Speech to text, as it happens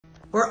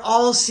We're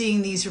all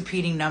seeing these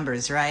repeating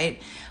numbers,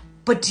 right?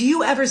 But do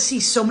you ever see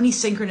so many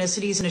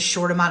synchronicities in a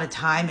short amount of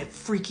time? It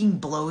freaking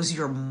blows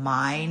your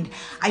mind.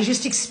 I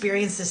just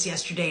experienced this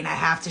yesterday and I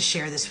have to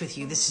share this with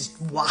you. This is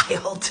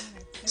wild.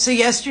 So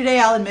yesterday,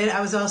 I'll admit,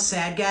 I was all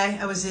sad guy.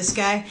 I was this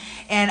guy.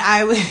 And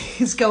I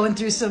was going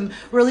through some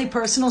really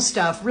personal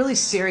stuff, really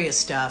serious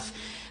stuff,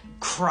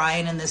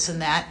 crying and this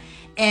and that.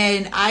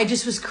 And I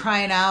just was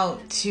crying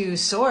out to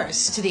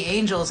Source, to the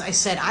angels. I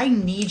said, I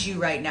need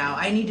you right now.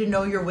 I need to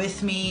know you're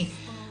with me.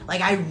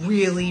 Like, I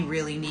really,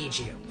 really need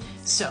you.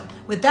 So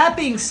with that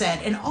being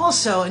said, and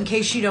also in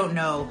case you don't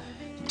know,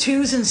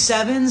 2s and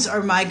 7s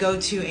are my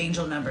go-to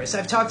angel numbers.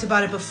 I've talked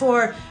about it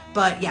before,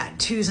 but yeah,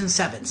 2s and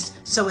 7s.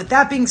 So with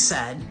that being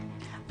said,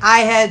 I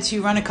had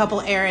to run a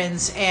couple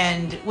errands,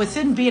 and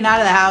within being out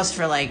of the house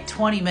for like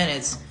 20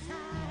 minutes,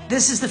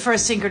 this is the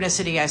first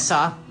synchronicity I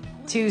saw.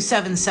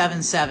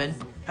 2777,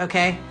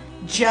 okay?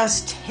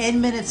 Just 10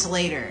 minutes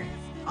later,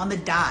 on the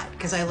dot,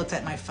 because I looked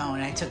at my phone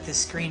and I took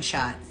this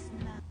screenshot.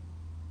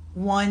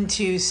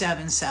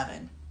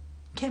 1277.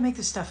 Can't make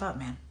this stuff up,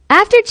 man.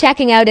 After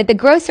checking out at the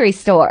grocery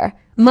store,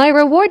 my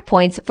reward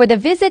points for the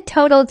visit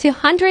totaled to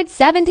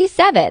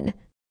 177.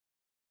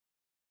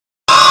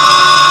 Like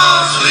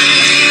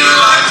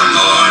the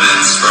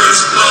morning's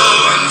first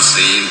glow,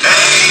 unseen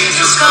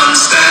angels come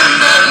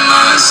stand at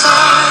my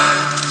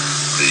side.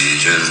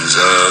 Legions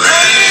of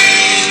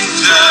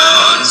angels,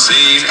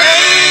 unseen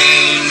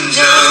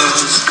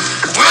angels,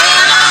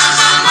 when I'm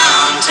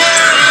among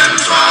terror and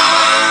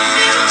fire.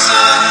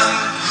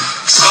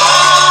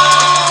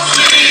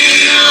 Softly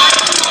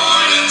like the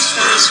morning's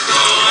first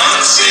glow,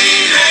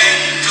 unseen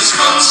angels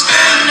come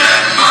stand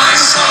at my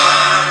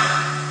side.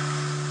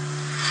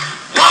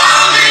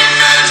 Wild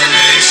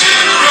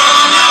imagination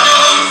run out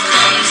of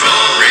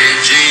control,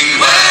 raging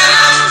when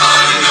I'm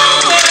finding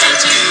nowhere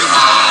to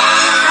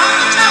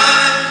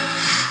hide.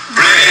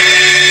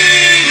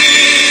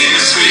 Bringing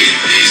a sweet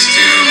peace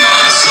to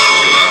my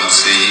soul,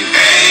 unseen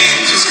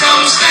angels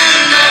come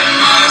stand at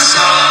my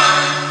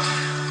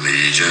side.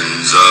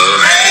 Legions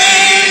of